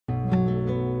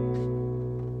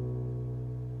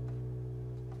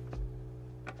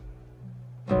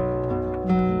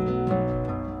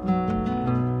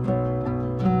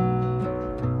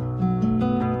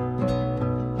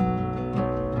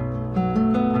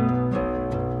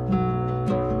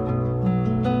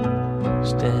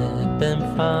Step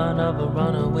in front of a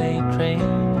runaway train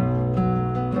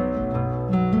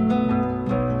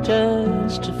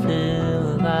just to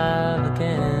feel alive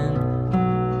again,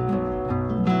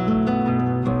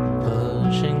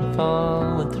 pushing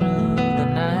forward through the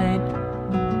night,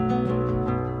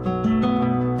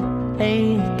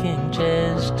 aching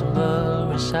chest and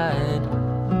blurry sight.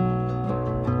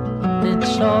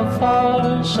 It's so far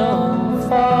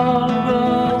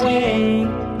away.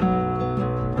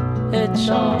 It's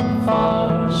so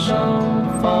far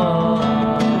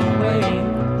away.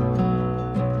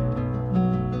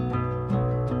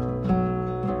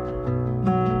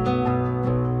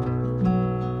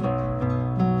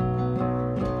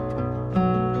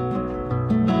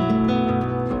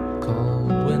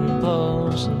 Cold wind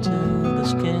blows into the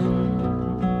skin.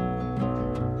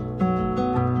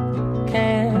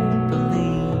 Can't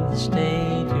believe the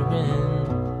state you're in.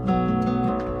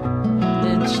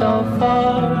 It's so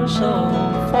far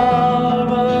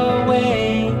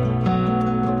away.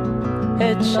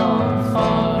 It's so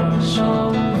far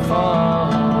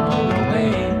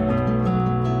away.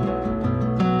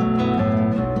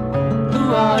 Who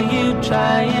are you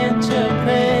trying to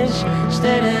impress?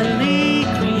 Steadily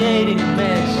creating a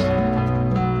mess.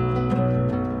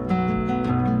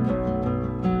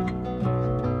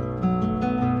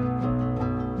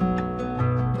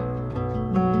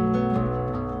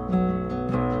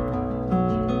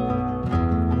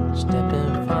 Step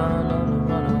in front of a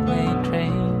runaway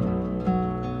train,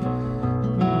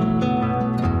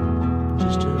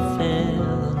 just to feel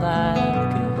alive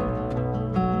again,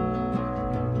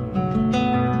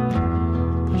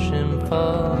 pushing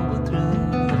forward through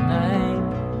the night,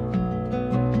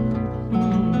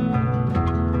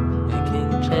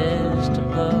 making chest and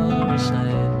blurry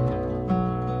sight,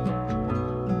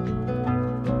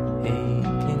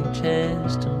 aching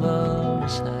chest and blurry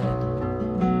sight.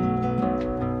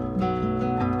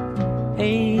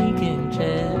 Aching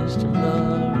chest and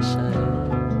blurry sight.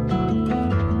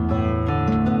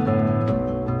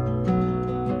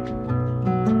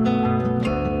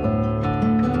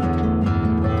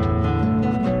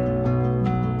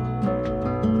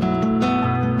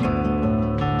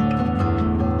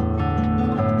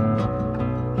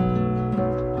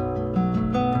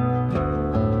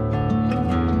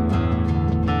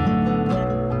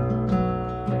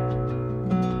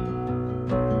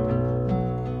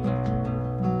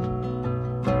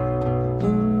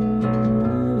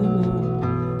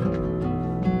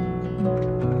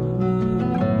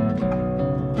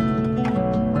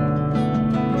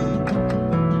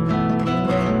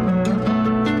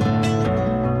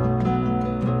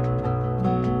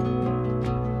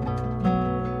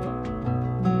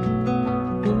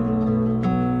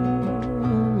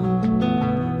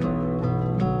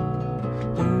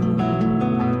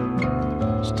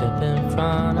 Step in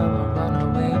front of a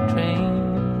runaway train,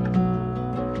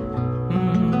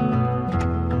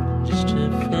 just to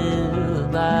feel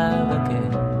alive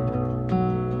again,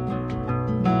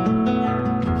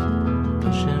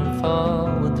 pushing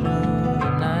forward through the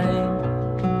night,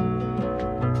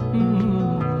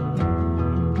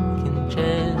 aching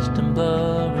chest and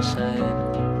blurry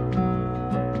sight,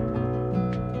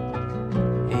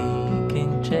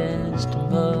 aching chest and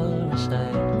blurry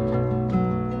sight.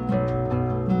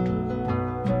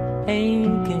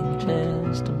 Aching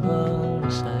chest and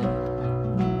blurry sight.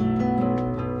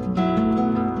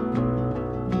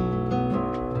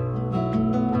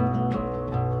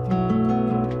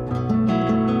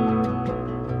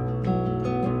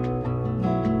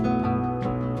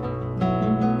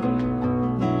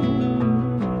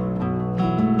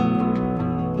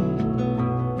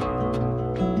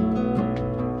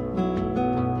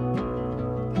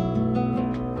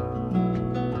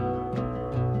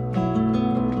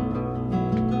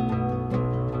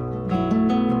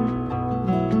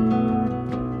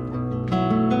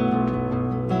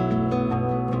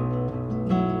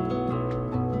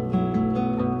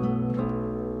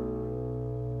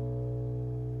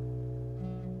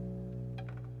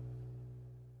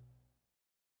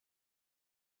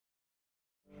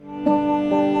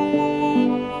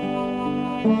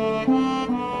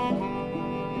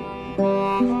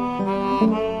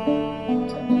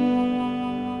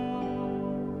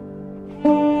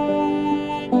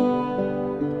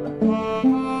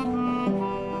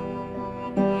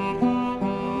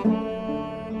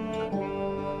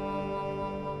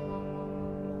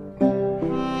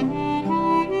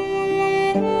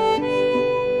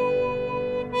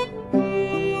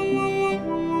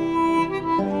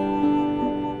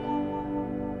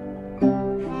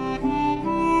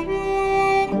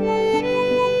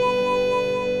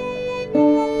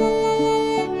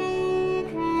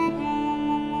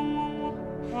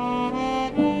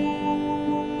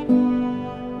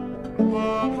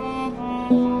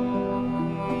 one.